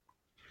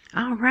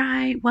All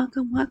right,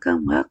 welcome,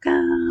 welcome,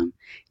 welcome.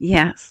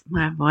 Yes,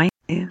 my voice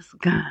is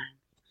gone.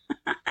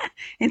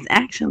 It's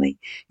actually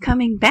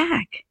coming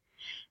back.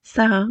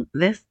 So,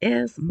 this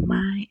is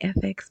my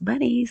FX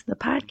Buddies, the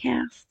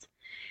podcast,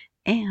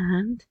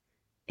 and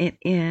it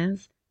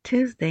is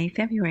Tuesday,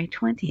 February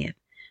 20th.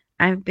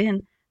 I've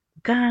been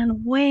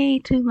gone way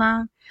too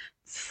long.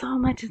 So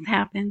much has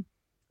happened.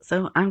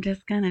 So, I'm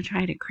just going to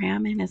try to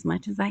cram in as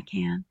much as I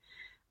can.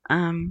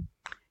 Um,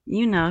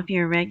 if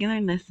you're a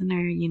regular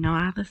listener, you know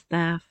all the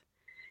stuff.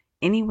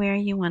 Anywhere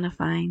you want to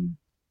find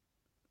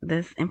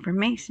this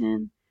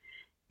information,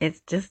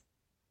 it's just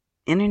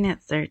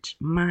internet search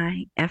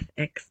my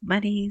FX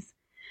Buddies.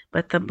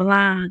 But the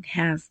blog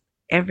has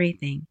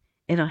everything.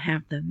 It'll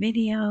have the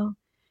video,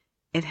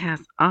 it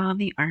has all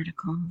the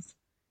articles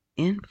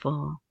in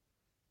full.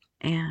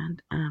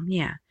 And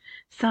yeah,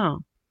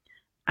 so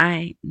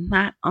I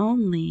not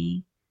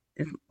only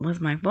was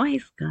my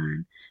voice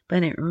gone,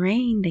 but it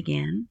rained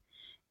again.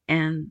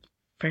 And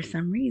for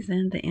some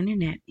reason, the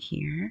internet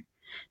here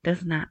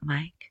does not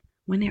like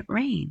when it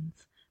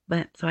rains.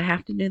 But so I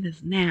have to do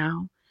this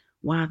now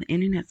while the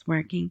internet's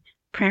working.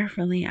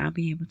 Prayerfully, I'll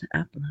be able to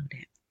upload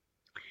it.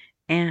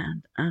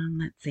 And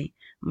let's see,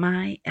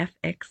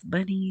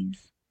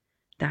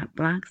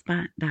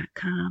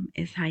 myfxbuddies.blogspot.com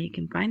is how you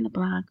can find the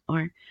blog,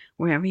 or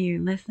wherever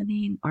you're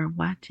listening or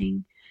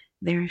watching.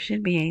 There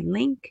should be a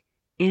link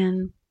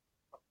in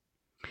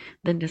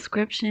the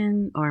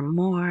description or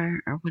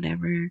more or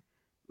whatever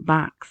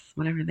box,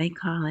 whatever they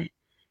call it.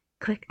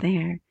 Click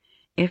there.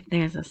 If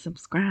there's a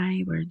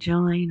subscribe or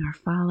join or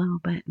follow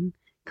button,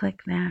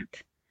 click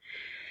that.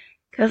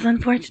 Because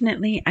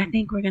unfortunately, I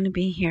think we're going to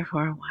be here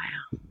for a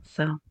while.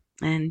 So,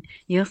 and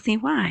you'll see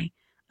why.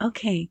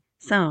 Okay,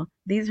 so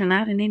these are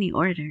not in any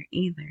order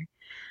either.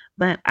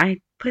 But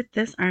I put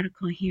this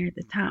article here at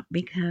the top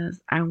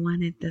because I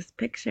wanted this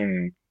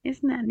picture.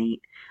 Isn't that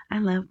neat? I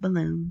love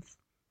balloons.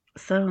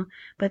 So,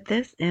 but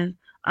this is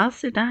Al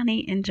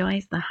Sudani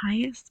enjoys the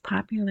highest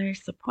popular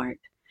support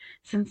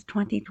since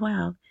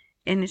 2012.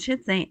 And it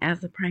should say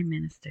as a prime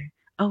minister.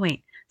 Oh,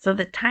 wait. So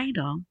the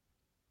title,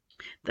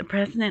 the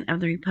president of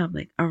the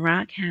republic,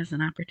 Iraq has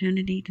an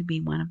opportunity to be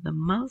one of the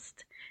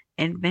most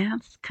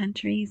advanced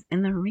countries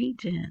in the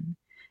region.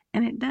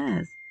 And it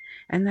does.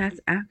 And that's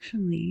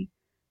actually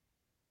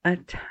a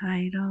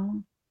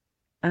title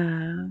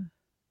of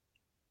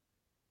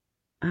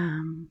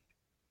um,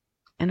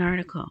 an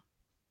article.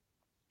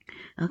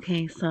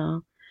 Okay,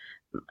 so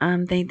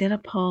they did a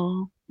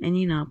poll,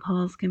 and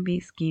polls can be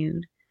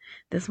skewed.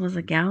 This was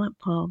a Gallup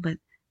poll, but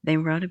they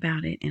wrote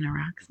about it in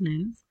Iraq's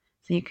news,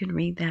 so you could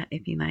read that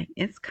if you like.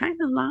 It's kind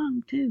of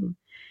long too,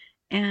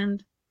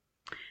 and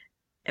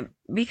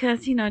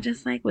because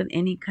just like with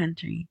any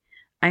country,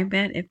 I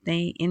bet if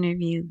they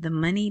interviewed the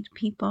moneyed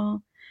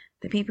people,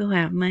 the people who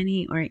have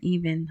money or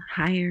even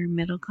higher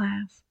middle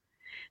class,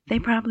 they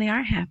probably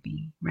are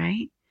happy,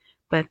 right?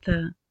 But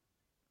the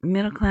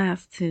middle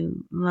class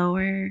to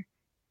lower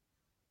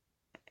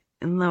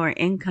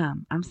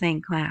income, I'm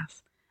saying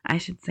class, I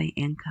should say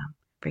income,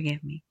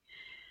 forgive me.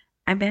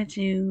 I bet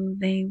you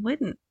they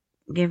wouldn't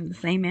give the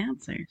same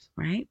answers,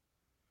 right?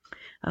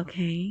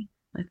 Okay,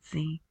 let's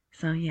see.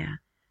 So yeah,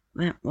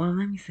 let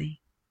me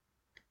see.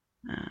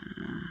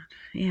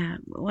 Yeah,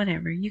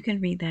 whatever. You can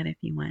read that if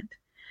you want.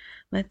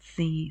 Let's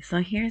see. So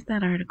here's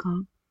that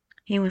article.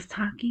 He was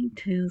talking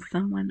to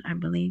someone, I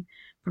believe,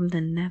 from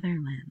the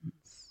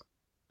Netherlands.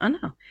 Oh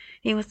no,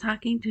 he was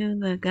talking to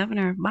the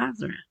governor of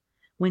Basra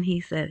when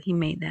he said he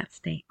made that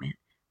statement.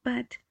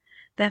 But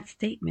that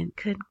statement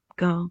could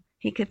go,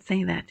 he could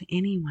say that to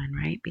anyone,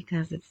 right?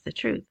 Because it's the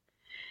truth.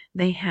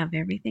 They have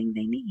everything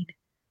they need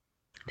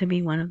to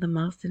be one of the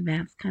most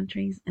advanced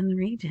countries in the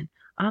region.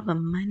 All the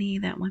money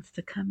that wants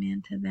to come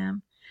into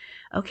them.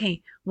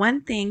 Okay,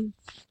 one thing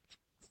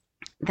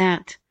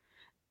that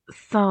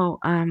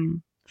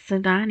Sudani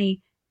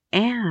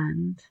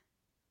and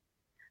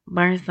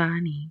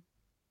Barzani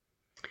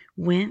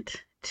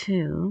went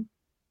to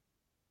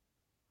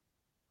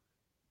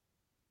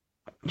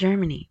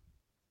Germany,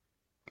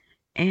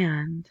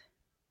 and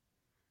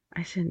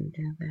I shouldn't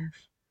do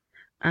this.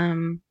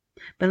 Um,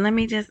 but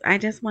I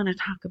just want to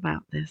talk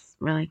about this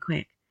really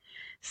quick.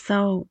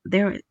 So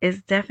there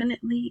is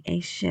definitely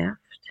a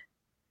shift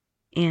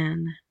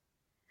in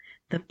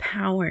the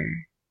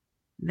power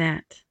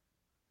that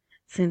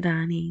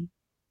Sudani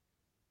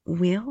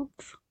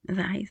wields. Is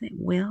that how you say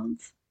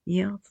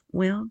it?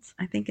 Wields?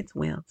 I think it's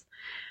wields.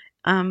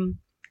 Um,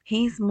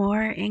 he's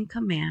more in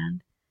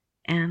command.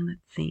 And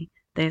let's see,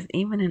 there's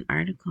even an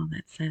article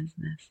that says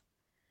this.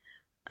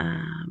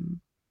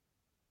 Um,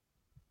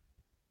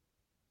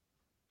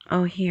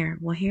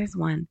 here's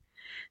one.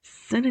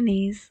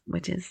 Sudanese,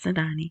 which is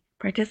Sudani,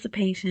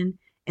 participation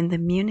in the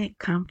Munich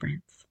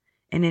conference,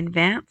 an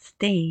advanced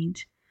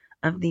stage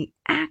of the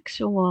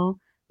actual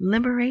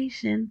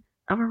liberation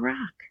of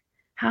Iraq.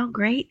 How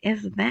great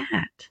is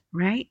that,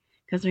 right?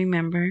 Because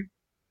remember,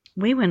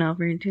 we went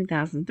over in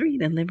 2003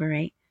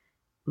 to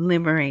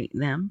liberate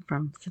them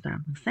from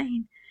Saddam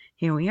Hussein.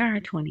 Here we are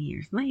 20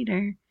 years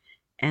later,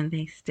 and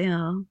they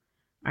still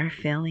are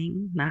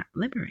feeling not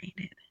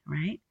liberated,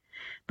 right?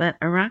 But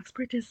Iraq's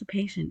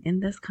participation in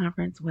this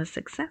conference was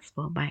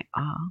successful by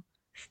all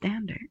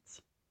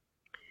standards.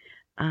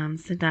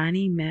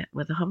 Sudani met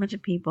with a whole bunch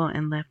of people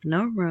and left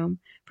no room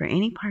for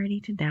any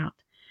party to doubt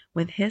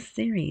with his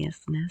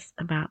seriousness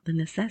about the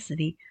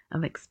necessity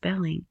of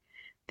expelling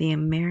the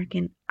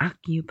American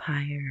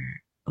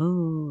occupier.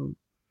 Ooh.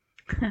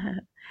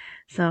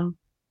 So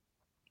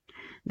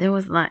there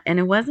was a lot, and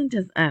it wasn't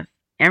just us.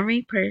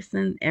 Every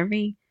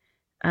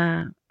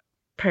uh,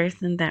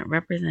 person that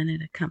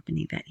represented a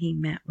company that he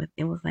met with,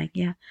 it was like,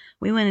 yeah,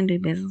 we want to do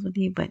business with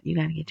you, but you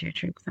got to get your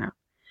troops out.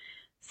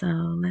 So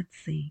let's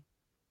see.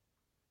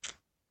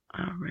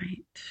 All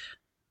right.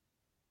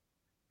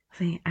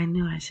 See, I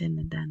knew I shouldn't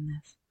have done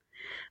this.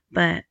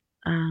 But,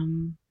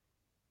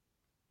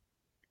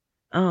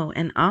 oh,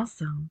 and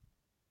also,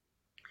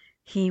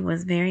 he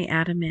was very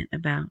adamant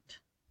about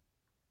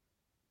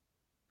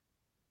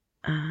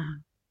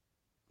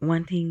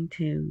wanting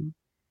to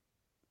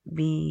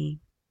be,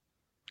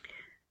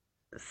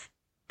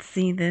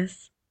 see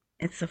this?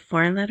 It's a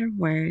 4-letter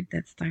word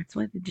that starts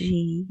with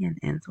G and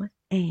ends with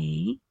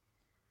A,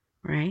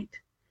 right?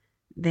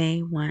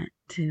 They want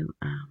to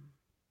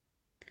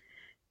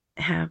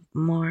have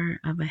more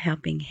of a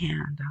helping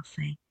hand, I'll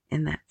say,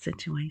 in that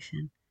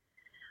situation.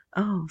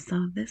 Oh,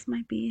 so this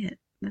might be it.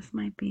 This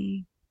might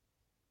be,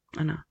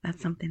 oh no,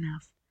 that's something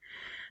else.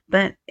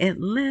 But it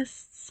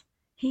lists,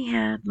 he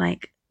had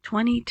like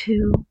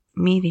 22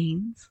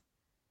 meetings.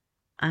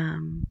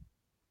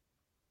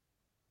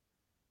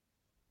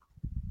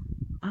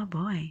 Oh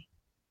boy,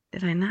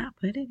 did I not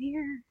put it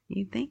here?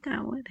 You'd think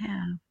I would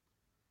have.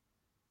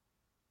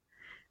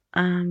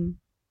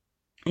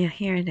 Yeah,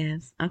 here it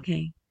is.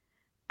 Okay.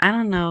 I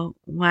don't know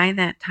why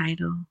that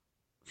title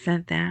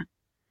said that.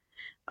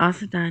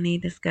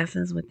 Al-Sudani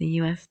discusses with the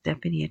U.S.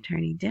 Deputy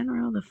Attorney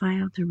General the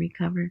file to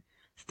recover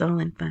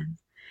stolen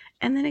funds.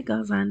 And then it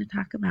goes on to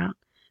talk about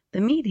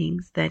the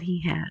meetings that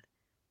he had.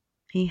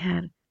 He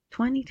had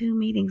 22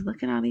 meetings.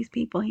 Look at all these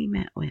people he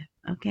met with,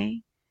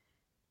 okay?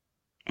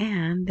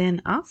 And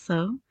then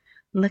also,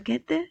 look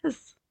at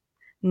this.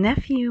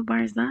 Nephew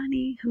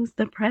Barzani, who's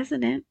the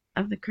president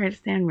of the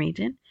Kurdistan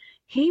region,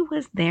 he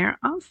was there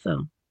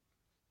also.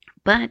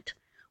 But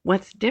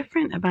what's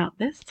different about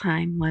this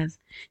time was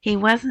he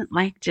wasn't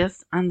like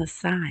just on the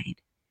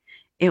side.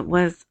 It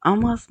was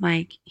almost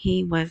like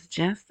he was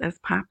just as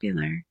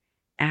popular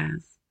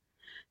as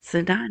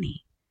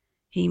Sudani.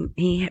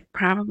 He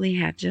probably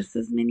had just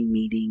as many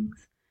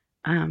meetings.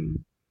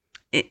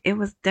 It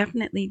was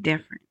definitely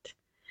different.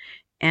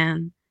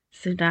 And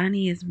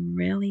Sudani is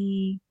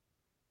really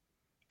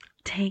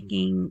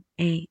taking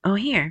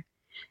here.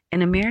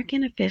 An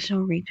American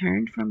official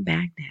returned from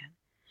Baghdad.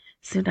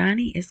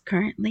 Sudani is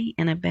currently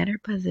in a better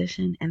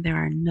position and there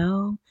are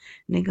no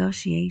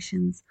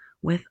negotiations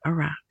with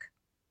Iraq.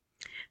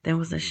 There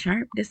was a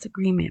sharp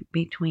disagreement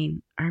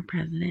between our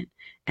president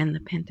and the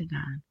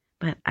Pentagon,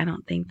 but I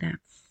don't think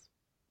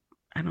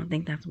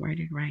that's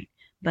worded right.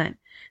 But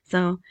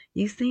so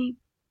you see,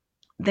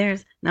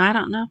 now I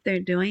don't know if they're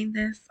doing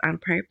this on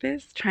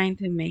purpose, trying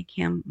to make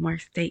him more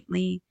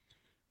stately,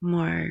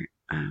 more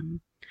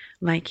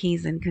like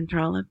he's in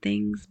control of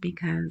things,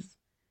 because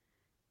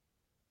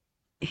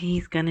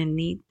he's going to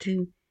need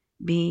to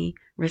be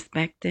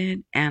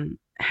respected and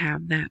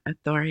have that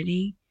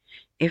authority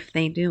if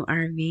they do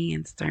RV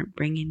and start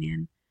bringing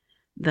in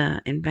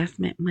the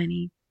investment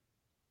money.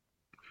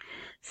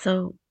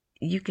 So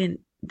you can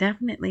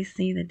definitely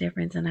see the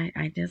difference, and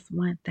I just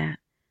want that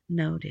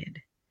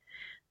noted.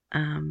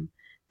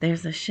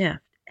 There's a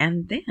shift.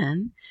 And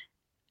then,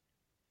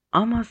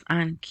 almost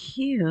on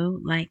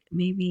cue, like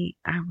maybe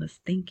I was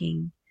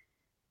thinking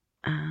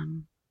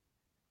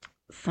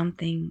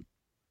something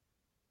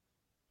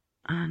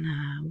on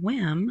a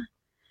whim,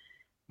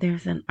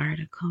 there's an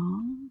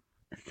article.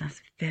 It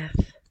says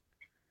 5th.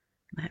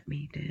 Let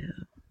me do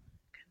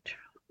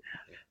Control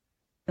F.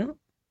 Oh,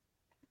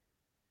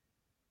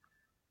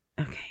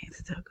 okay, it's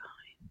still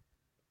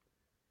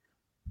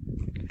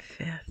going.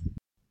 5th.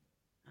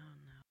 Oh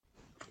no.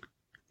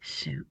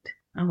 Shoot.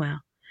 Oh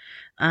well.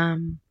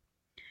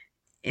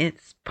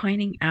 It's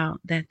pointing out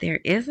that there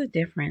is a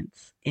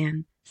difference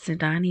in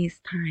Sudani's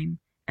time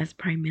as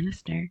prime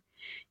minister.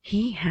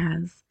 He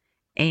has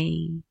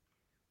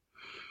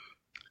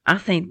I'll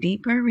say,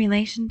 deeper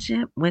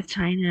relationship with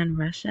China and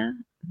Russia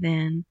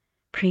than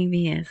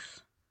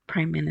previous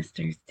prime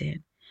ministers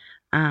did.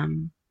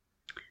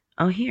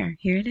 Here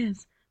it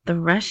is. The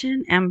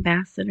Russian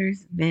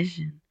ambassador's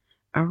vision,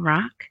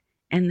 Iraq,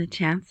 and the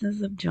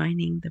chances of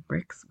joining the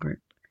BRICS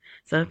group.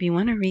 So if you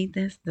want to read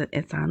this,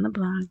 it's on the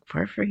blog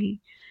for free.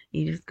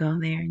 You just go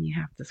there and you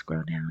have to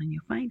scroll down and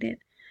you'll find it.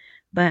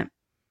 But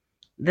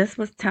this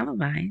was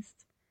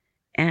televised,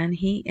 and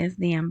he is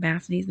the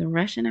ambassador. He's the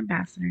Russian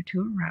ambassador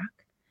to Iraq.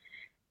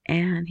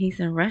 And he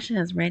said Russia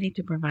is ready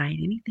to provide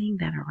anything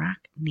that Iraq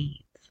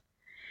needs.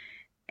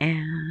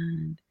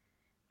 And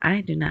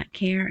I do not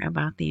care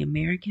about the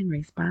American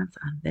response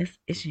on this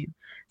issue.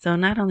 So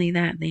not only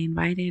that, they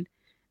invited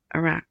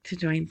Iraq to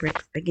join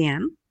BRICS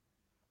again.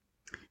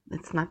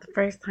 It's not the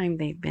first time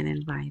they've been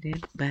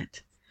invited,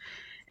 but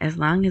as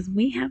long as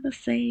we have a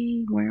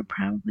say, we're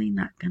probably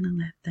not going to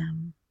let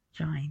them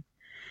join.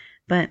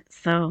 But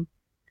so,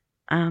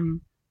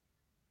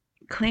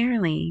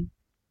 clearly,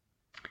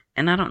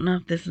 and I don't know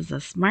if this is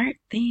a smart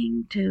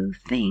thing to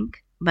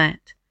think,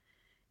 but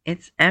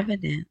it's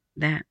evident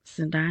that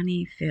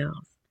Sudani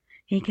feels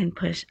he can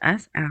push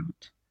us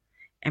out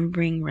and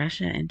bring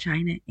Russia and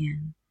China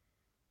in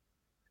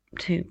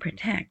to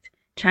protect.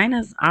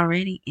 China's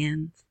already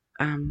in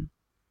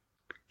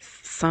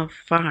so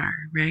far,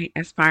 right?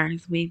 As far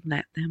as we've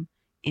let them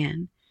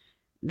in.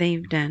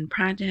 They've done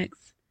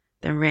projects.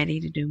 They're ready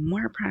to do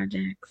more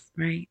projects,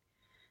 right?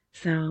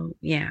 So,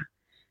 yeah.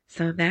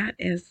 So that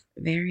is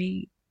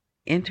very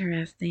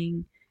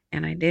interesting.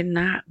 And I did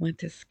not want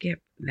to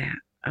skip that.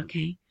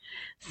 Okay.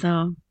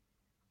 So,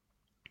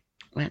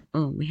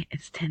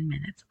 it's 10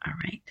 minutes. All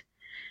right.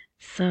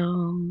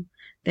 So,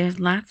 there's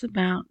lots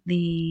about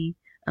the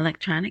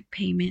electronic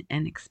payment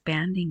and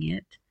expanding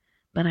it.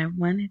 But I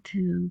wanted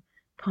to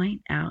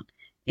point out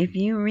if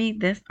you read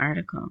this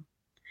article,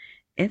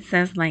 it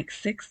says like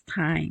 6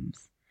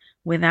 times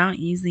without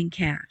using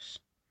cash,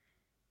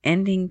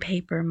 ending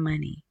paper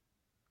money.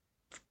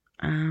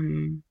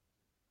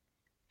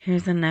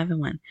 Here's another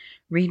one.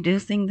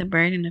 Reducing the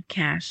burden of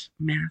cash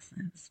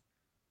masses.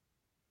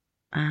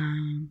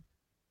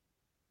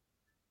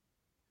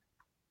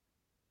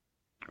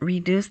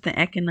 Reduce the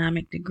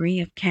economic degree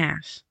of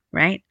cash,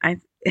 right?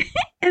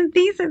 And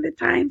these are the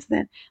times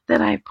that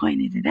I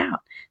pointed it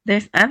out.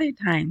 There's other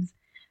times,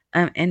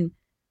 and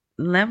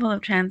level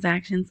of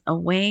transactions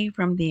away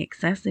from the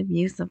excessive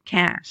use of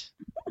cash.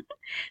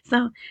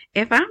 So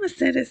if I'm a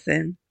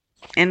citizen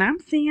and I'm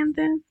seeing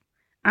this,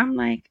 I'm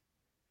like,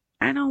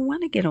 I don't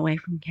want to get away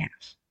from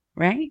cash,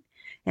 right?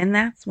 And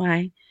that's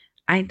why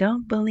I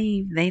don't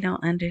believe they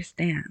don't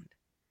understand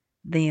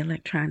the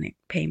electronic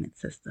payment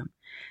system.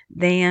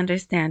 They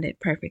understand it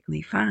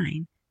perfectly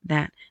fine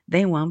that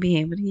they won't be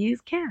able to use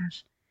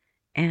cash.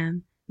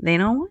 And they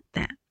don't want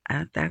that.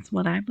 That's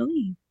what I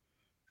believe.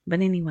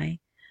 But anyway,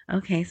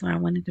 okay, so I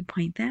wanted to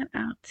point that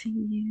out to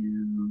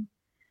you.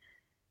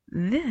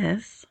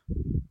 This,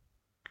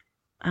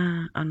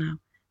 oh no,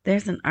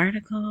 there's an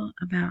article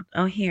about,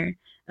 here,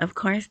 of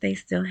course, they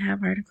still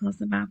have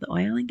articles about the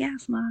oil and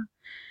gas law,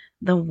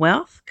 the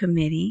Wealth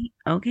Committee,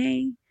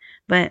 okay,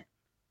 but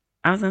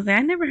I was gonna say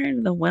I never heard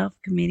of the Wealth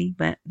Committee,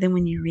 but then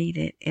when you read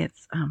it,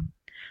 it's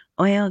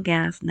Oil,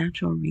 Gas,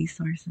 Natural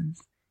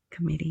Resources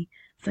Committee.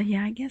 So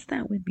yeah, I guess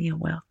that would be a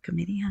Wealth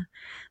Committee, huh?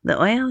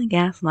 The oil and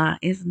gas law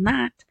is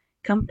not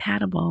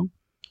compatible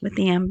with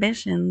the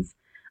ambitions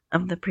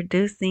of the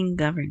producing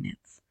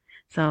governance.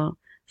 So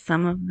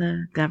some of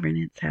the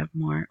governance have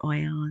more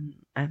oil and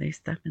other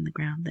stuff in the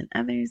ground than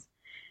others,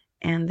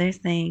 and they're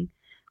saying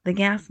the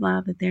gas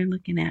law that they're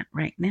looking at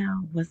right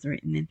now was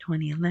written in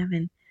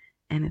 2011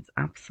 and it's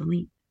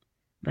obsolete.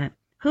 But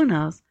who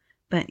knows?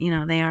 But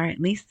they are, at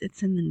least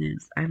it's in the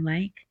news. I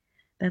like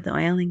that the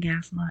oil and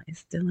gas law is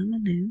still in the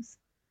news.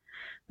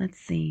 Let's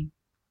see.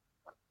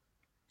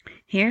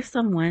 Here's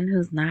someone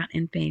who's not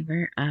in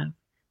favor of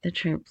the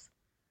troops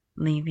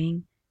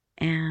leaving.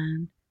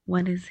 And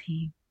what is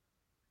he?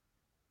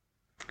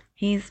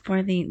 He's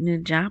for the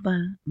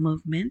Nujaba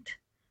movement.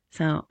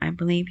 So I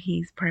believe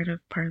he's part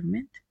of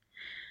parliament.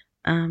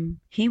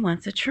 He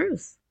wants a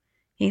truce.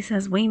 He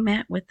says we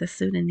met with the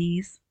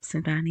Sudanese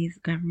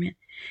government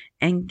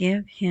and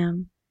give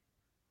him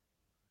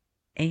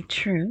a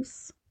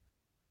truce,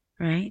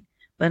 right?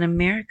 But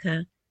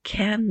America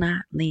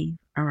cannot leave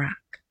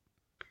Iraq.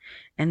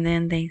 And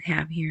then they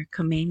have here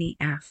Khomeini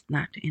asked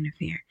not to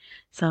interfere.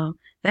 So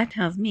that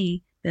tells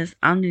me this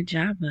Al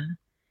Nujaba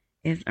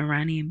is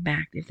Iranian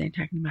backed if they're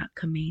talking about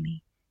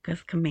Khomeini,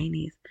 because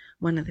Khomeini is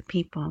one of the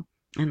people.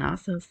 And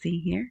also see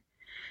here.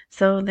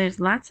 So there's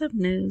lots of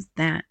news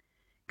that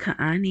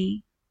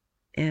Ka'ani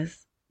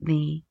is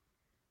the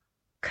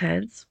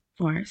Quds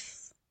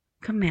Force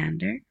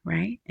commander,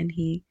 right? And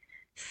he,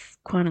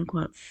 quote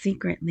unquote,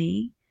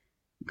 secretly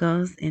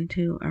goes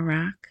into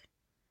Iraq.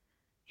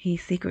 He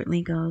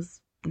secretly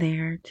goes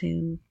there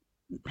to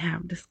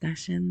have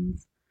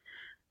discussions.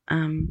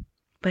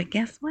 But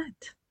guess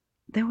what?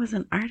 There was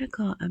an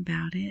article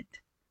about it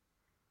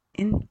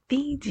in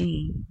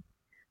Fiji,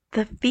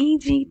 the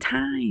Fiji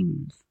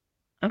Times.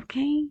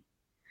 Okay?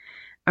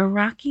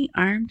 Iraqi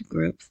armed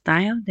groups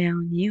dial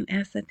down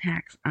U.S.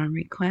 attacks on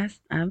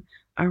request of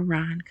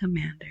Iran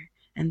commander.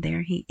 And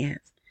there he is.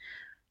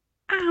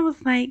 I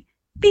was like,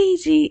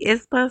 Fiji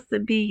is supposed to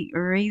be a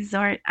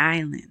resort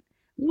island.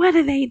 What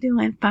are they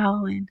doing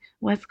following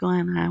what's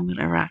going on with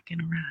Iraq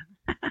and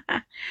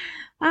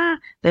Iran?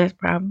 There's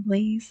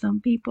probably some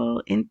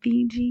people in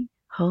Fiji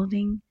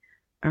holding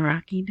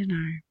Iraqi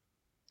dinar.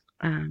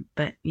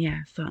 But yeah,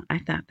 so I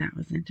thought that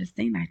was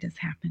interesting. I just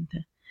happened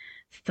to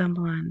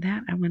stumble on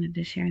that. I wanted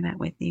to share that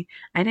with you.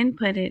 I didn't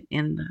put it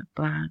in the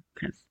blog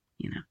because,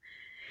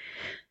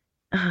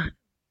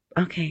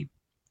 okay.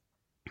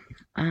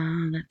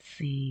 Let's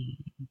see.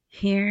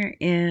 Here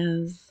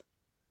is,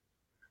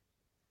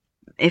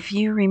 if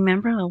you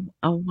remember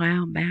a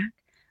while back,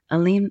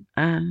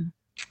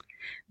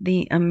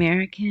 the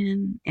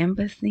American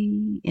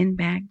embassy in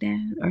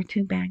Baghdad or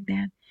to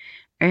Baghdad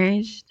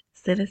urged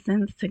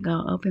citizens to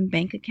go open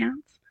bank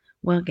accounts.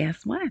 Well,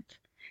 guess what?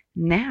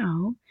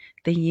 Now,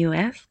 the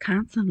U.S.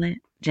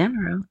 Consulate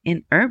General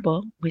in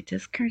Erbil, which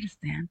is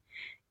Kurdistan,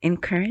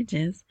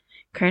 encourages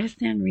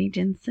Kurdistan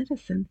region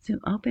citizens to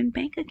open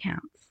bank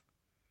accounts.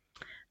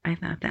 I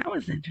thought that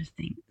was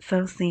interesting.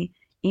 So, see,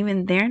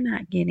 even they're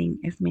not getting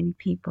as many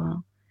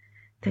people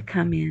to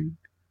come in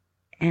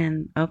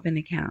and open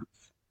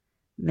accounts.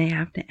 They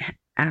have to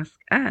ask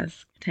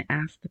us to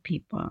ask the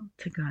people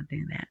to go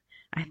do that.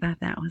 I thought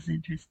that was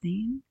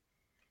interesting.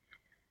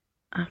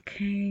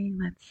 Okay,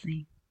 let's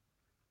see.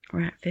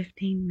 We're at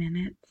 15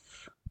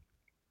 minutes.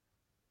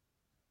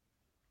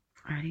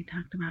 Already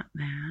talked about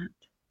that.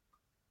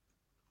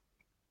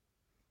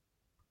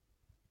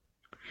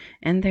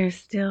 And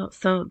there's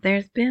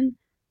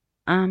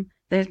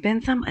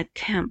been some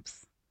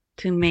attempts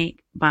to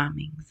make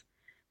bombings,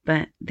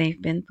 but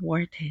they've been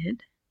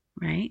thwarted,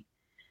 right?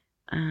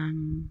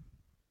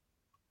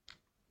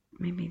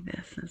 Maybe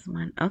this is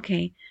one.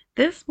 Okay,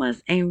 this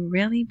was a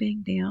really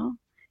big deal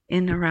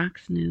in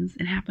Iraq's news.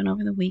 It happened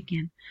over the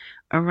weekend.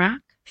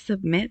 Iraq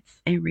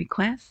submits a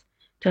request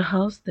to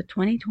host the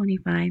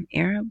 2025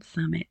 Arab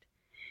Summit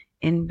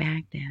in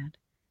Baghdad.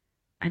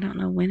 I don't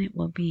know when it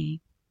will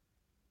be,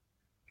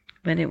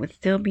 but it would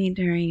still be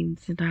during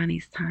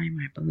Sudani's time,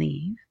 I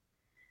believe.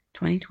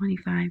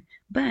 2025.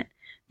 But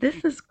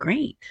this is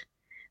great.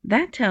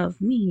 That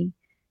tells me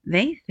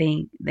they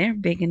think they're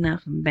big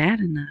enough and bad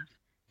enough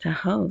to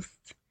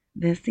host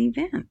this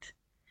event.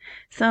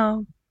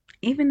 So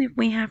even if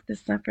we have to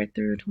suffer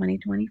through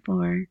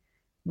 2024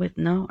 with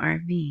no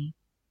RV,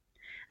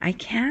 I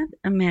can't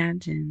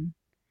imagine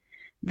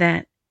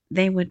that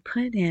they would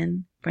put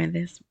in for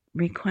this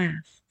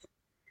request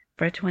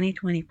for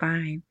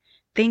 2025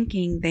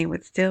 thinking they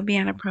would still be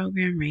at a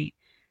program rate,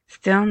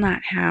 still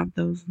not have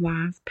those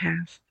laws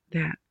passed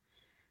that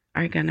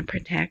are going to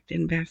protect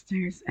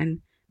investors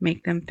and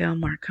make them feel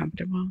more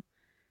comfortable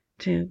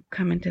to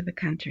come into the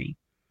country.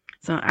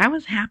 So I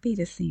was happy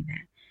to see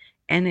that.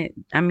 And it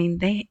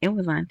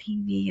was on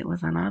TV, it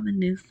was on all the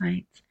news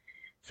sites.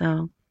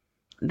 So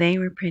they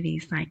were pretty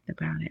psyched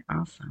about it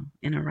also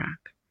in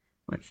Iraq.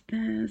 What's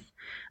this?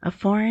 A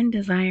foreign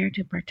desire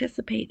to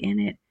participate in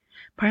it.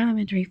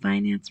 Parliamentary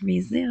Finance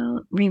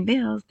reveals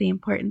the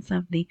importance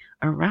of the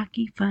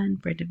Iraqi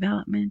Fund for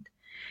Development.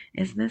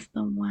 Is this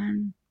the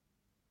one?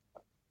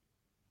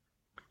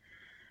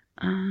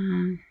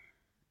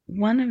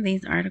 One of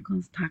these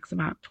articles talks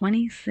about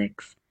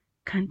 26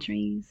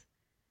 countries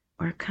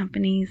or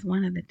companies,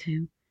 one of the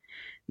two,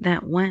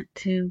 that want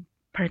to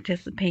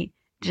participate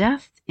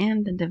just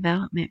in the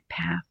development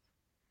path,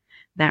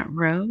 that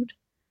road.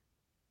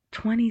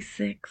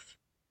 26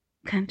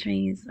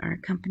 countries or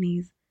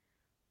companies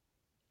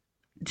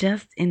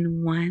just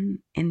in one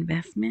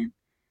investment.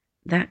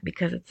 That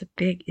because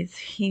it's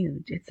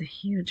huge. It's a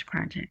huge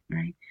project,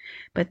 right?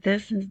 But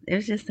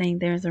it's just saying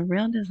there's a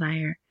real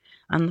desire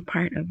on the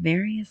part of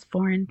various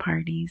foreign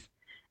parties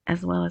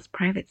as well as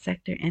private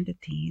sector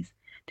entities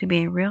to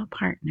be a real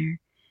partner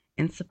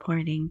in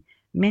supporting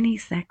many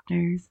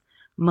sectors,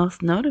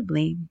 most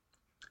notably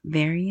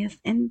various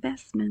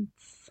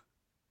investments.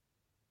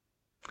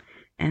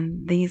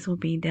 And these will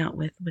be dealt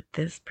with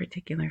this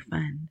particular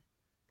fund.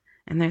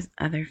 And there's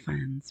other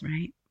funds,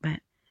 right? But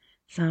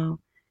so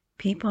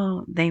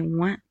people, they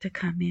want to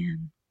come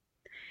in.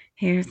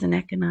 Here's an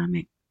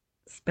economic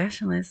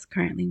specialist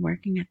currently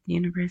working at the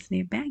University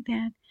of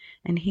Baghdad,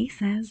 and he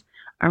says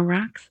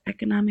Iraq's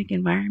economic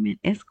environment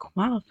is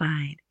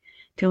qualified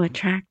to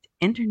attract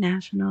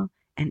international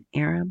and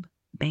Arab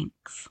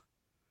banks.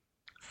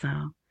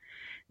 So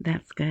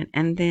that's good.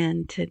 And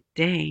then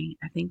today,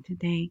 I think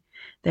today,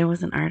 there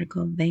was an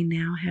article. They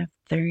now have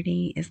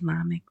 30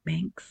 Islamic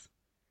banks,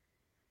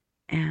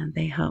 and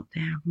they hope to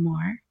have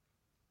more.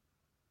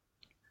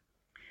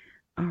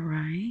 All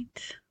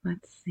right,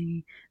 let's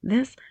see.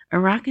 This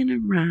Iraq and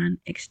Iran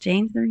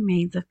exchanged the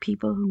remains of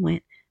people who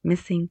went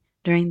missing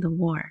during the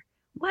war.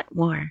 What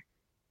war?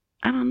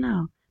 I don't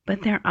know.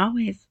 But they're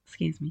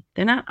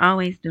not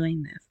always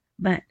doing this,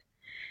 but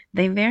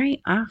they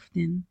very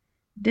often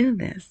do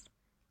this.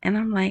 And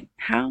I'm like,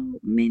 how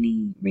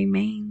many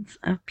remains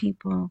of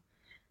people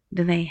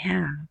do they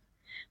have?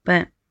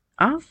 But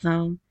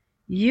also,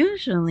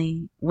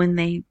 usually when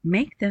they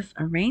make this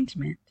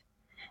arrangement,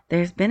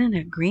 there's been an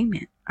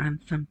agreement on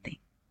something,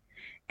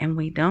 and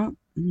we don't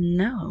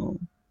know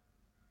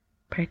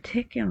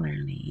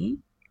particularly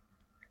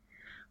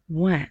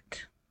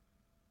what,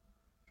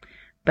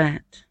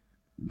 but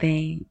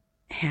they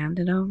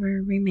handed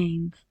over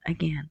remains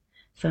again.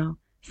 So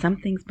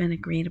something's been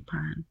agreed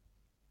upon.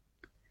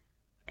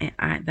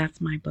 And that's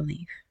my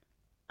belief.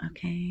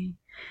 Okay.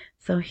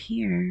 So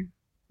here,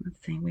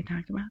 let's see, we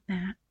talked about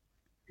that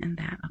and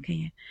that.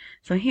 Okay.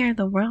 So here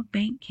the World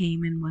Bank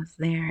came and was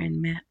there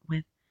and met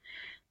with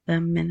the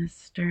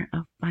Minister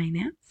of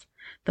Finance.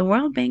 The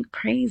World Bank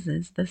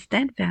praises the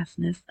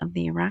steadfastness of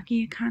the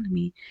Iraqi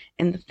economy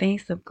in the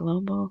face of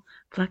global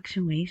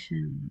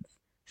fluctuations.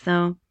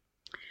 So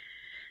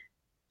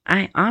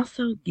I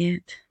also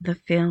get the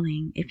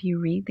feeling, if you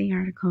read the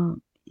article,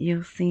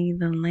 you'll see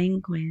the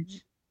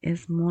language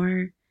is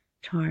more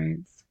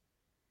towards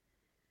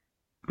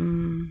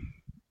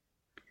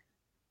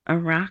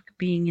Iraq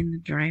being in the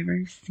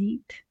driver's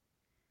seat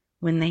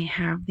when they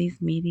have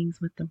these meetings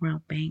with the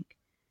World Bank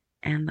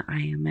and the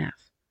IMF.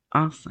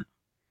 Also,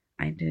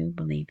 I do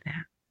believe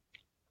that.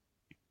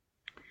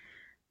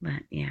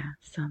 But yeah,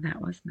 so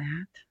that was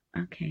that.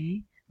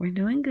 Okay, we're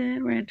doing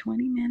good. We're at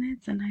 20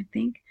 minutes, and I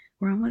think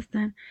we're almost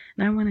done.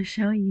 And I want to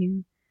show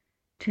you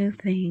two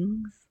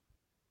things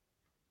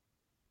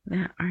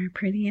that are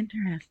pretty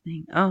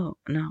interesting. Oh,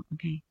 no,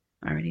 okay.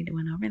 I already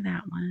went over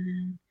that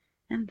one,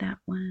 and that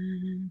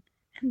one,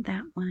 and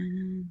that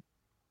one.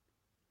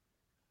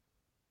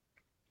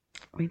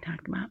 We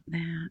talked about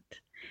that.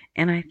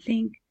 And I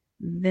think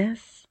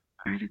this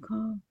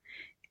article,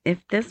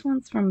 if this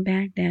one's from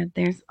Baghdad,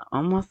 there's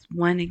almost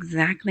one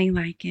exactly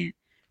like it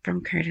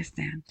from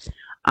Kurdistan.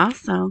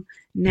 Also,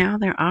 now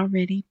they're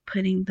already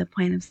putting the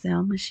point of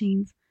sale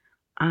machines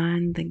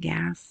on the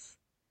gas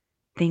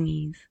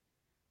thingies.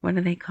 What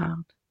are they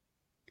called?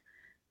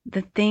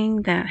 The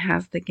thing that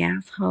has the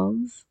gas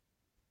hose.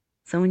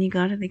 So when you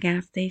go to the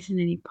gas station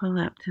and you pull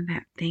up to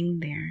that thing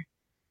there,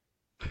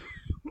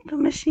 the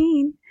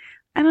machine,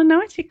 I don't know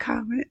what you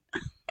call it,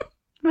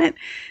 but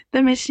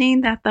the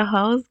machine that the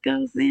hose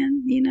goes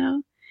in,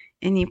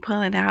 and you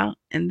pull it out,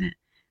 and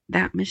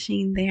that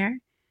machine there,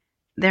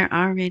 they're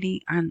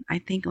already on, I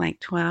think,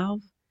 like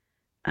 12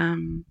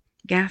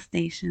 gas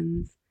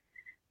stations.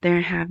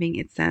 They're having,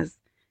 it says,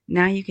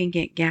 now you can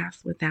get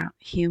gas without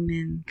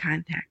human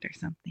contact or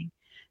something.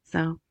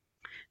 So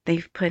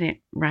they've put it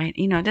right,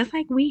 just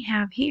like we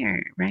have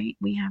here, right?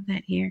 We have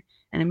that here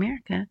in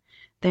America.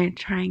 They're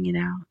trying it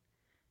out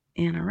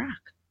in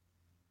Iraq.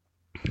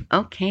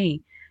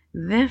 Okay,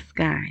 this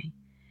guy,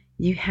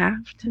 you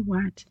have to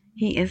watch.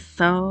 He is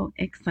so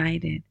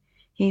excited.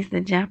 He's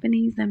the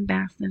Japanese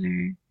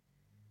ambassador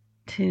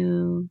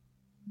to,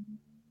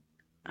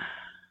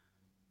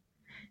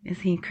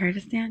 is he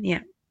Kurdistan?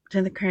 Yeah,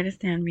 to the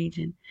Kurdistan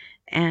region.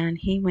 And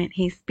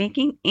he's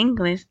speaking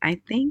English,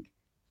 I think,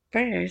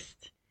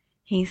 first.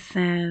 He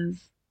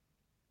says,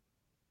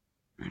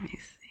 let me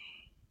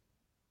see.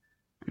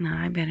 No,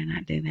 I better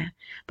not do that.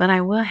 But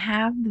I will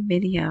have the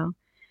video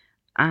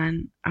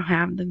I'll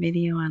have the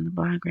video on the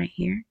blog right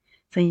here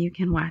so you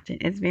can watch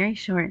it. It's very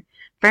short.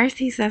 First,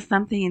 he says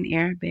something in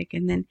Arabic,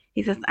 and then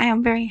he says, I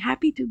am very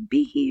happy to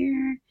be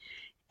here.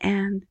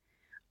 And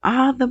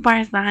all the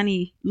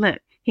Barzani, look,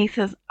 he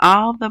says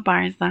all the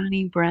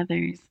Barzani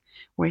brothers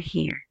were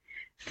here.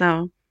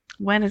 So,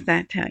 what does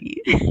that tell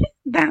you?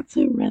 That's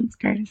who runs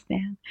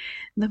Kurdistan,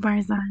 the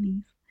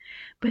Barzanis.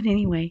 But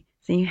anyway,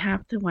 so you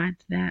have to watch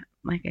that.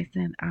 Like I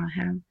said, I'll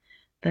have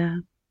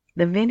the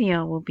the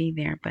video will be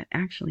there, but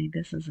actually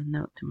this is a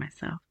note to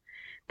myself.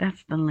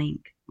 That's the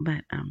link.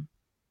 But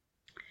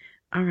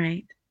all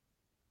right,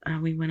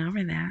 we went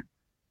over that.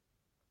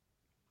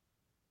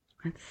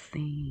 Let's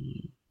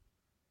see.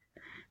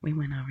 We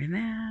went over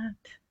that.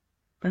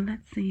 But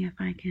let's see if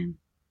I can.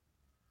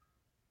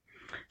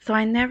 So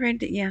I never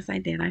did. Yes, I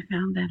did. I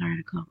found that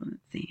article. But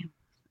let's see.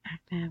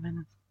 Active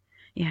evidence.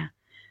 Yeah,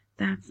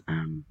 that's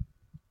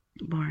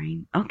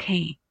boring.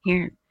 Okay,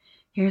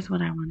 here's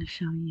what I want to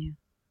show you.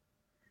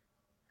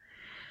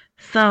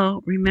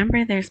 So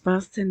remember, they're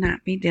supposed to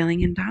not be dealing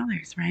in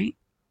dollars, right?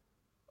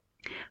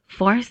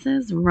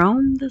 Forces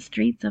roam the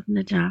streets of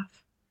Najaf,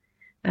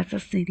 that's a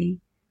city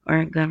or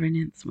a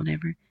governance,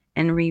 whatever,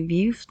 and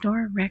review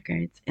store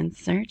records in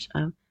search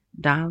of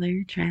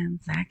dollar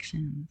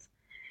transactions.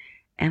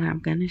 And I'm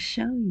going to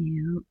show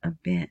you a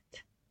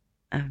bit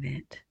of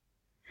it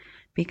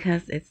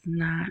because it's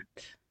not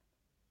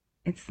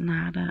a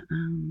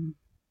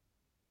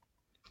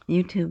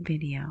YouTube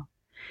video.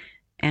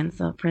 And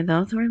so for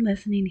those who are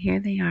listening, here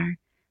they are.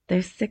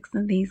 There's 6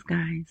 of these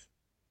guys.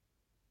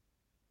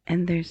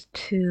 And there's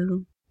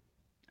two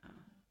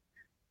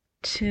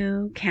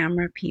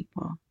camera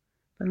people.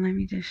 But let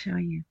me just show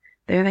you.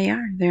 There they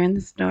are. They're in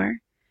the store.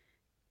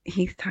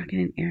 He's talking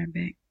in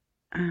Arabic.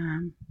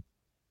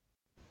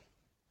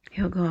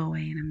 He'll go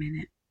away in a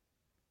minute.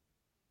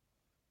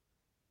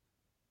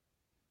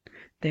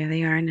 There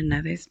they are in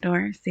another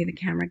store. See the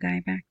camera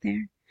guy back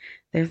there?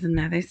 There's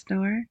another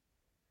store.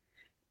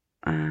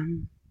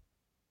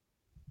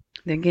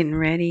 They're getting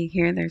ready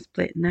here. They're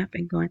splitting up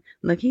and going.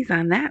 Look, he's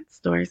on that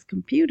store's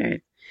computers.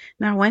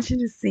 Now I want you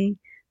to see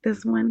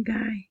this one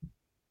guy.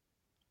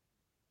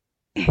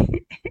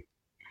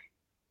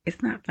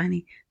 It's not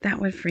funny. That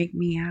would freak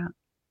me out.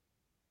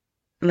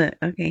 Look,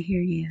 okay,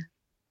 here he is.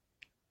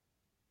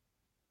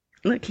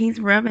 Look, he's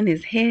rubbing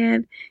his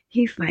head.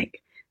 He's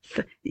like,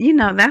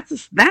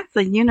 that's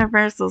a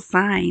universal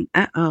sign.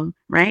 Uh-oh,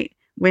 right?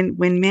 When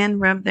men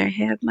rub their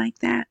head like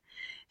that.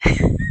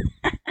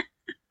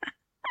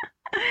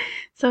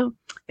 So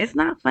it's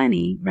not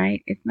funny,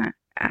 right? It's not.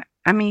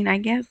 I mean, I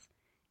guess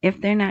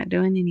if they're not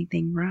doing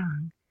anything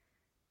wrong,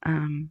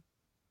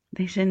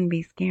 they shouldn't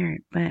be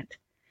scared. But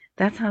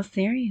that's how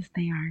serious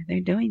they are. They're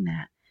doing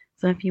that.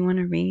 So if you want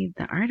to read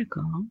the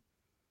article,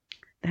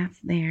 that's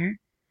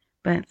there.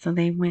 But so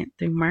they went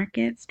through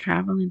markets,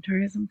 travel and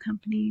tourism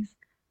companies.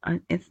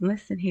 It's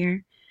listed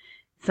here.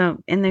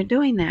 So, and they're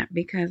doing that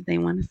because they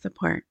want to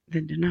support the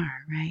dinar,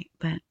 right?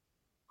 But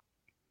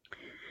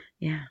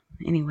yeah,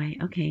 anyway,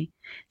 okay.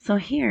 So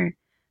here,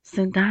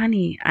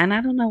 Sudani, and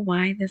I don't know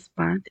why this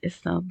font is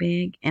so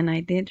big, and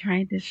I did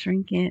try to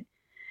shrink it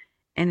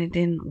and it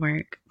didn't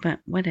work, but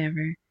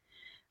whatever.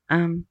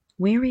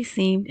 We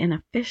received an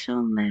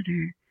official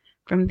letter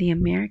from the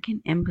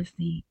American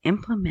Embassy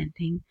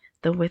implementing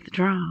the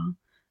withdrawal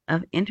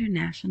of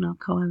international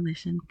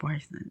coalition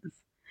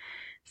forces.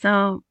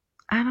 So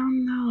I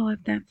don't know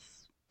if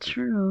that's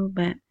true,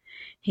 but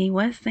he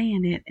was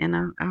saying it, and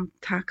I'll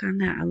talk on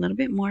that a little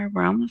bit more.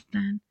 We're almost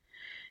done.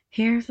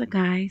 Here's a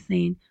guy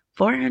saying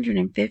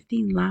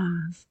 450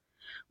 laws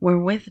were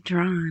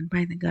withdrawn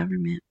by the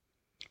government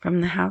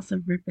from the House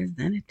of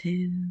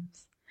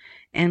Representatives.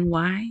 And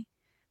why?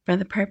 For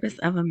the purpose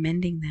of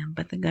amending them,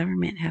 but the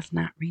government has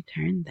not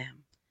returned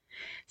them.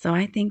 So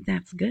I think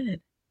that's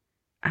good.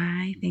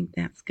 I think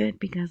that's good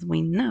because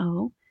we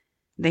know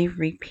they've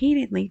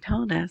repeatedly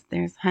told us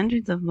there's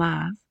hundreds of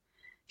laws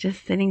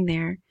just sitting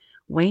there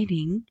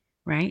waiting,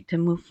 right, to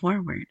move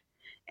forward.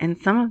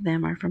 And some of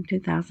them are from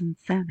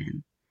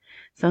 2007.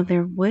 So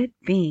there would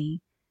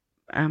be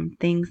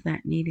things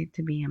that needed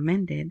to be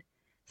amended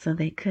so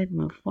they could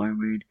move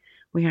forward.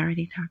 We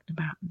already talked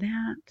about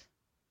that.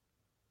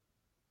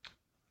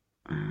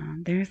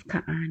 There's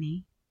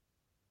Kaani.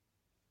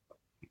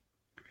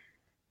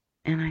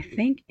 And I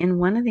think in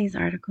one of these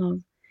articles,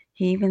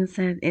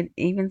 it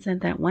even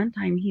said that one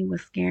time he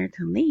was scared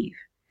to leave.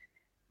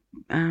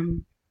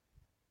 Um,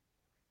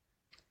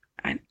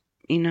 I,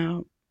 you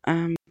know,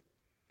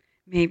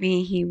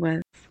 maybe he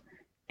was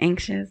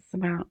anxious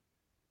about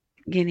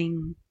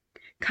getting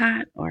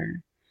caught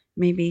or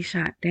maybe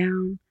shot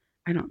down.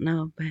 I don't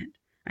know, but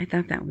I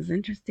thought that was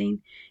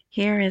interesting.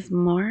 Here is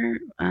more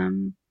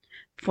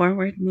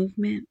forward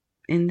movement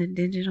in the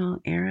digital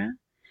era.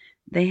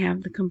 They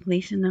have the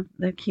completion of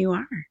the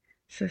QR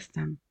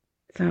system.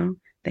 So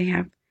they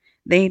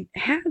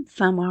had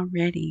some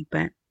already,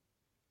 but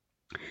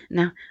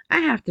now I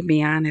have to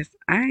be honest.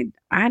 I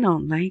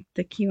don't like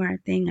the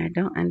QR thing. I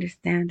don't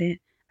understand it.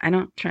 I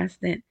don't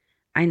trust it.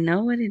 I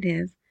know what it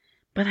is,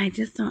 but I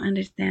just don't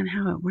understand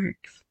how it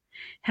works.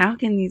 How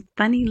can these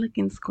funny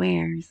looking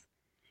squares,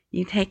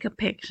 you take a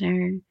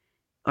picture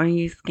or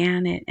you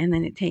scan it and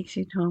then it takes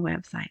you to a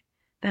website?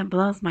 That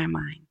blows my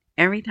mind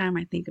every time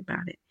I think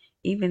about it,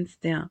 even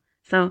still.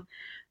 So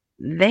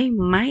they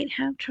might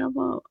have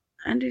trouble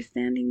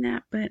understanding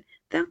that, but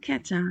they'll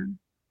catch on.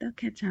 They'll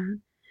catch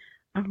on.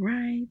 All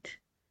right.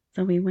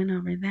 So we went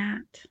over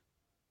that.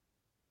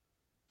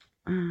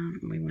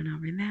 We went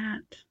over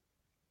that.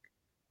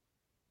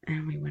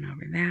 And we went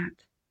over that.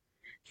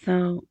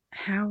 So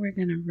how we're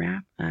going to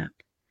wrap up.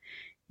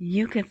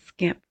 You could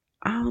skip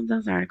all of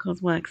those articles,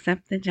 well,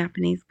 except the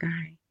Japanese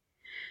guy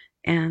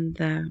and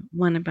the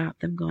one about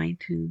them going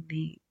to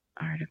the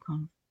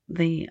article,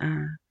 the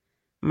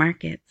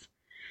markets.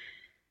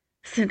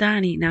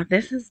 Sudani, now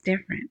this is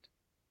different.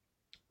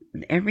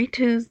 Every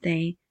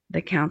Tuesday,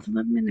 the Council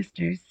of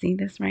Ministers, see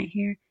this right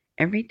here?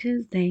 Every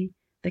Tuesday,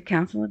 the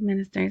Council of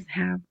Ministers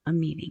have a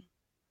meeting.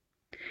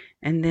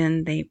 And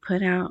then they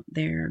put out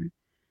their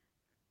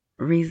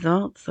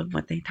results of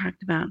what they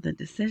talked about, the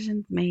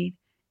decisions made.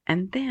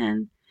 And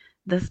then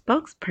the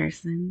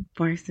spokesperson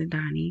for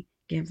Sudani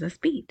gives a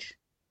speech.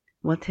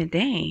 Well,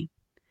 today,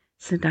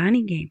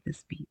 Sudani gave the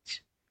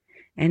speech.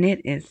 And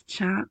it is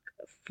chock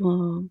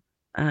full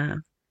of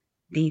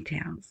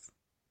details.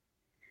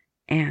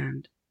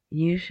 And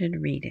you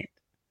should read it.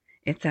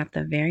 It's at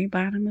the very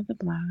bottom of the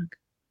blog.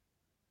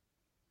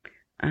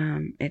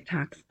 It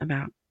talks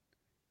about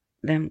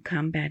them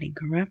combating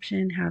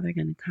corruption, how they're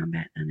going to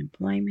combat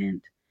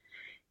unemployment.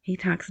 He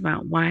talks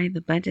about why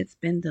the budget's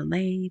been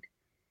delayed.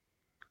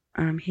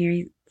 Here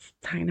he's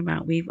talking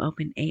about we've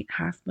opened 8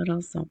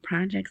 hospitals, so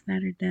projects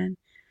that are done.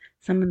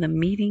 Some of the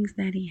meetings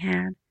that he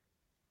had.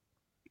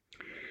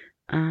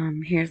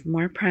 Here's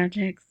more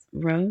projects,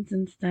 roads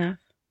and stuff.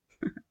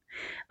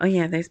 Oh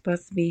yeah, they're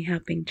supposed to be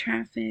helping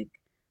traffic.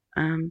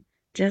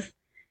 Just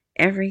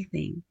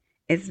everything.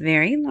 It's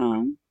very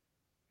long.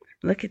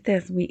 Look at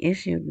this. We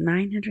issued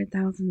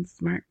 900,000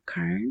 smart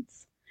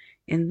cards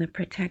in the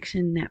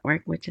protection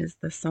network, which is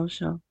the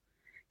social,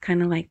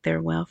 kind of like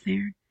their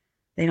welfare.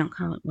 They don't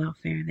call it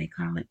welfare. They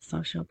call it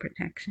social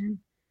protection.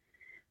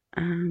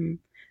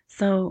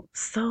 So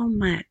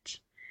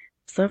much.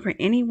 So for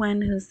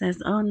anyone who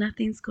says, oh,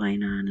 nothing's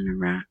going on in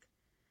Iraq,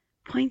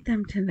 point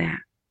them to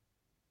that.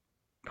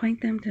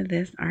 Point them to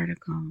this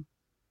article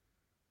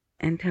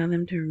and tell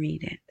them to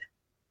read it.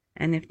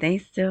 And if they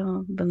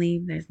still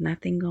believe there's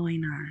nothing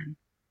going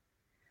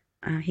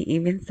on, he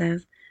even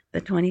says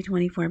the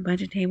 2024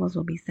 budget tables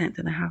will be sent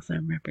to the House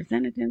of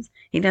Representatives.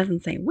 He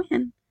doesn't say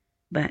when,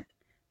 but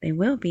they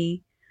will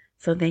be,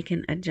 so they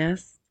can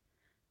adjust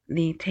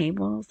the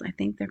tables. I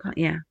think they're called,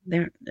 yeah,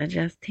 they're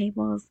adjust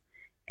tables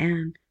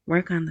and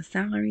work on the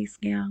salary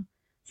scale.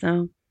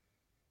 So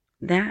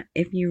that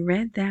if you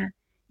read that,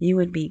 you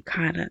would be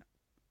caught up.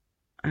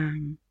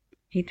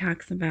 He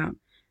talks about,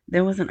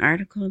 there was an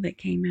article that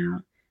came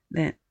out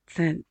that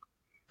said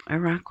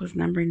Iraq was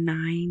number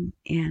 9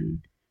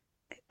 in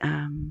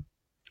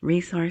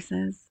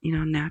resources,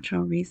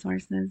 natural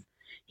resources.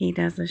 He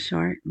does a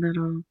short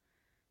little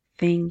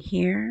thing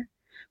here.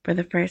 For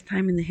the first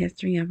time in the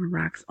history of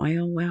Iraq's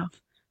oil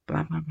wealth,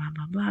 blah, blah, blah,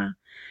 blah, blah.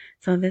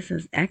 So this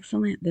is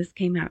excellent. This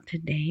came out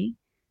today,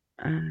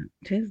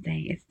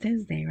 Tuesday. It's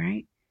Tuesday,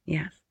 right?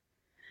 Yes.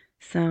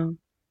 So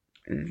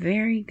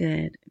very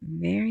good.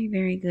 Very,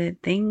 very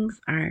good. Things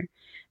are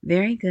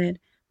very good.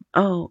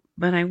 Oh,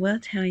 but I will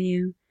tell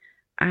you,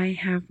 I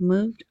have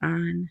moved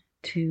on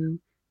to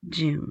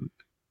June.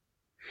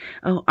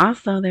 Oh,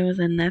 also, there was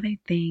another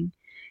thing.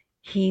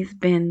 He's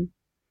been,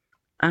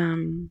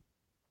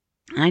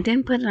 I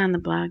didn't put it on the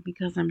blog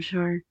because I'm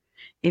sure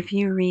if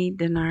you read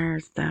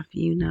Dinar's stuff,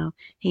 he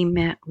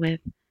met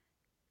with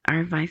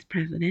our vice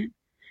president.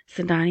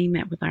 Sadani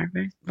met with our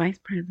vice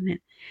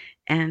president,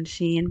 and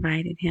she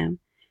invited him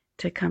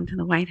to come to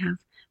the White House.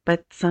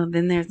 But so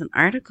then there's an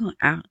article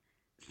out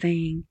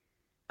saying,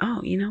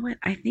 oh, you know what?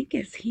 I think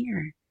it's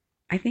here.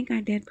 I think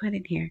I did put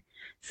it here.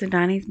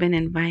 Sudani's been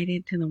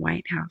invited to the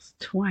White House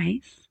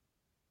twice,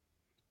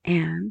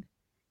 and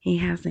he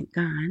hasn't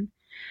gone.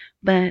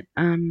 But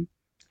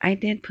I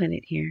did put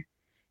it here.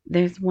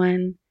 There's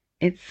one,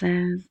 it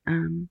says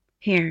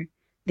here,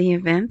 the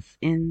events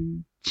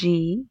in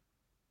G,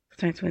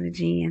 starts with a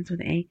G, ends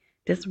with an A,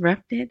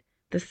 disrupted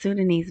the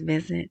Sudanese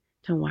visit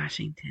to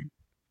Washington.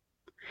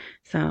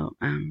 So,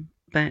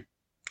 but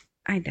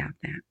I doubt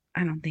that.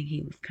 I don't think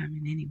he was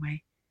coming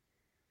anyway.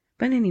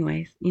 But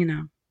anyways,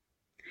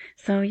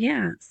 So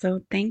yeah,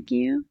 so thank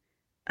you.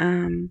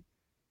 Um,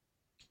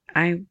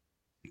 I'm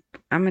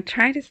gonna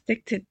try to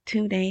stick to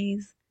 2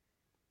 days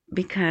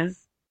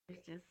because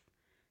there's just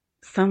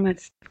so much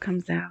stuff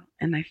comes out,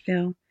 and I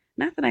feel,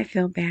 not that I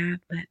feel bad,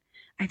 but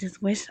I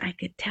just wish I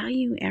could tell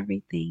you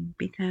everything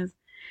because,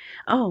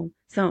 oh,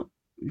 so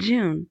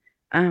June,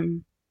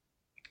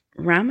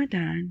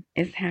 Ramadan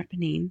is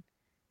happening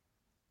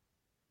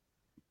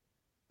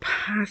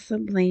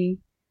possibly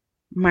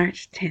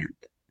March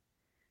 10th.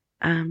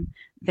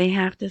 They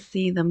have to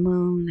see the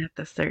moon at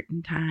a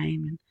certain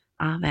time and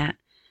all that.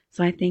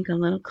 So I think a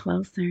little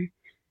closer.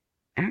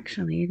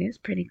 Actually, it is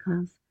pretty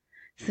close.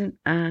 So,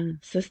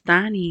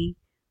 Sistani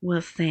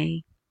will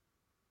say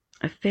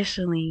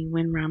officially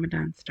when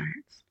Ramadan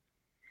starts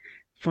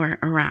for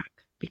Iraq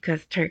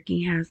because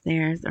Turkey has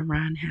theirs,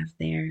 Iran has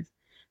theirs.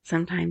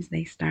 Sometimes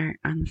they start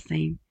on the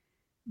same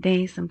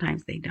day,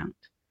 sometimes they don't.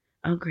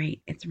 Oh,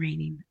 great, it's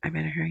raining. I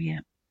better hurry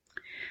up.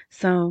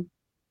 So,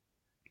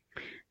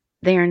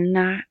 they are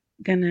not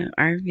gonna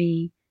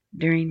RV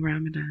during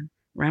Ramadan.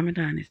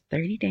 Ramadan is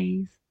 30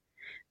 days.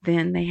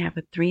 Then they have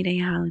a 3-day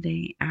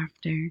holiday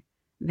after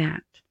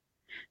that.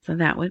 So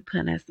that would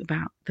put us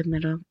about the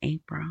middle of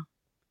April.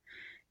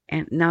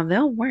 And now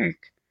they'll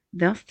work.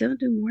 They'll still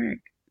do work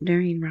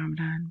during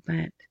Ramadan,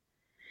 but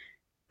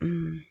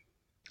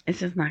it's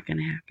just not going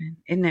to happen.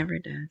 It never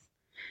does.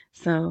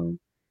 So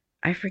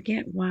I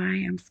forget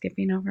why I'm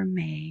skipping over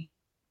May.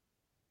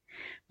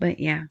 But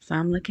yeah, so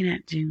I'm looking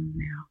at June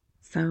now.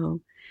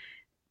 So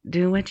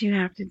do what you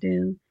have to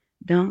do.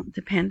 Don't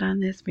depend on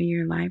this for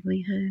your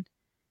livelihood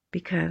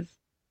because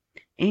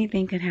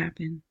anything could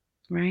happen,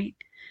 right?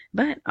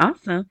 But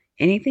also,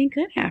 anything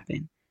could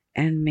happen,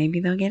 and maybe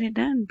they'll get it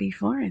done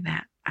before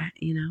that.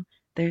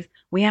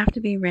 We have to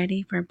be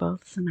ready for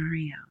both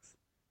scenarios,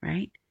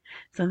 right?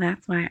 So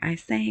that's why I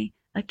say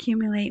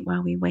accumulate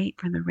while we wait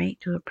for the rate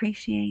to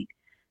appreciate.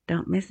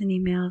 Don't miss any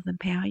meals and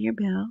pay all your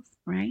bills,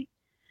 right?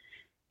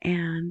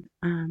 And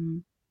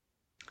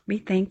be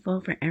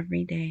thankful for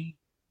every day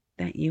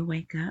that you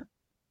wake up.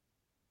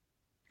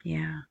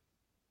 Yeah,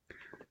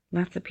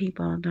 lots of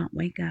people don't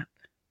wake up,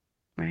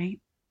 right?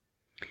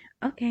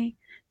 Okay,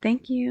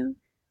 thank you.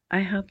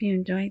 I hope you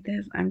enjoyed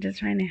this. I'm just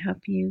trying to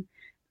help you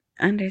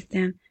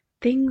understand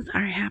things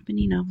are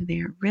happening over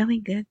there, really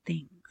good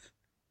things,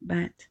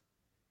 but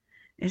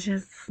it's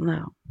just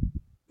slow.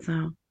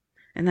 So,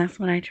 and that's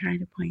what I try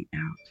to point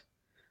out,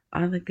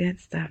 all the good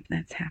stuff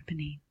that's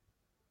happening.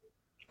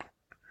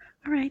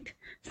 All right,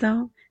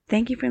 so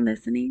thank you for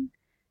listening.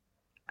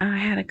 I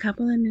had a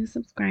couple of new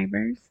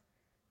subscribers,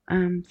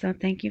 so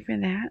thank you for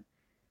that.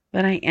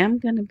 But I am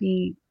going to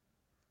be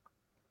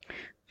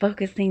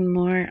focusing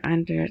more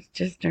on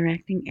just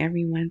directing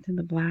everyone to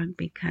the blog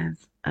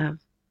because of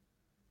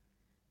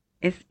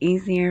it's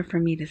easier for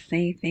me to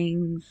say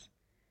things.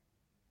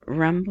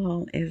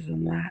 Rumble is a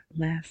lot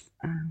less.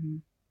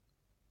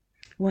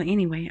 Well,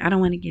 anyway, I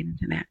don't want to get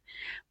into that.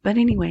 But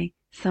anyway,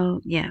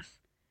 so yes,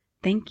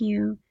 thank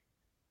you.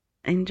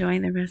 Enjoy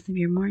the rest of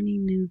your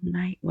morning, noon,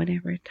 night,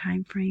 whatever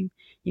time frame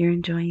you're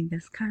enjoying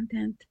this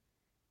content.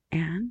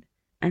 And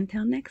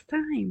until next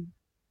time.